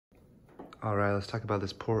All right, let's talk about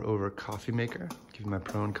this pour over coffee maker. Give you my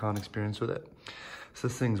pro and con experience with it. So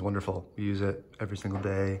this thing's wonderful. We use it every single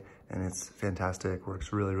day and it's fantastic,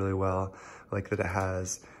 works really, really well. I like that it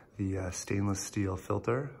has the stainless steel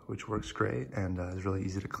filter, which works great and is really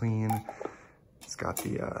easy to clean. It's got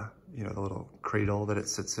the, you know, the little cradle that it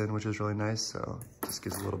sits in, which is really nice. So just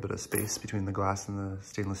gives a little bit of space between the glass and the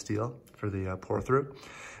stainless steel for the pour through.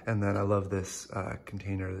 And then I love this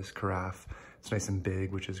container, this carafe. It's nice and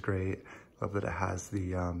big, which is great. Love that it has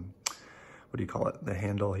the, what do you call it? The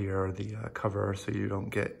handle here, or the cover, so you don't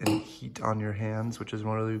get any heat on your hands, which is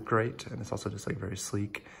really great. And it's also just like very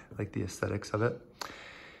sleek, I like the aesthetics of it.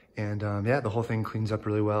 And yeah, the whole thing cleans up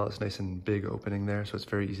really well. It's nice and big opening there, so it's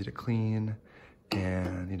very easy to clean.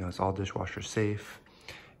 And you know, it's all dishwasher safe.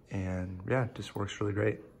 And yeah, it just works really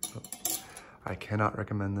great. So I cannot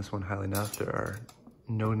recommend this one highly enough. There are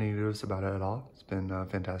no negatives about it at all. It's been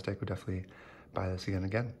fantastic. Would definitely buy this again and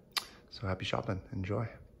again. So happy shopping, enjoy.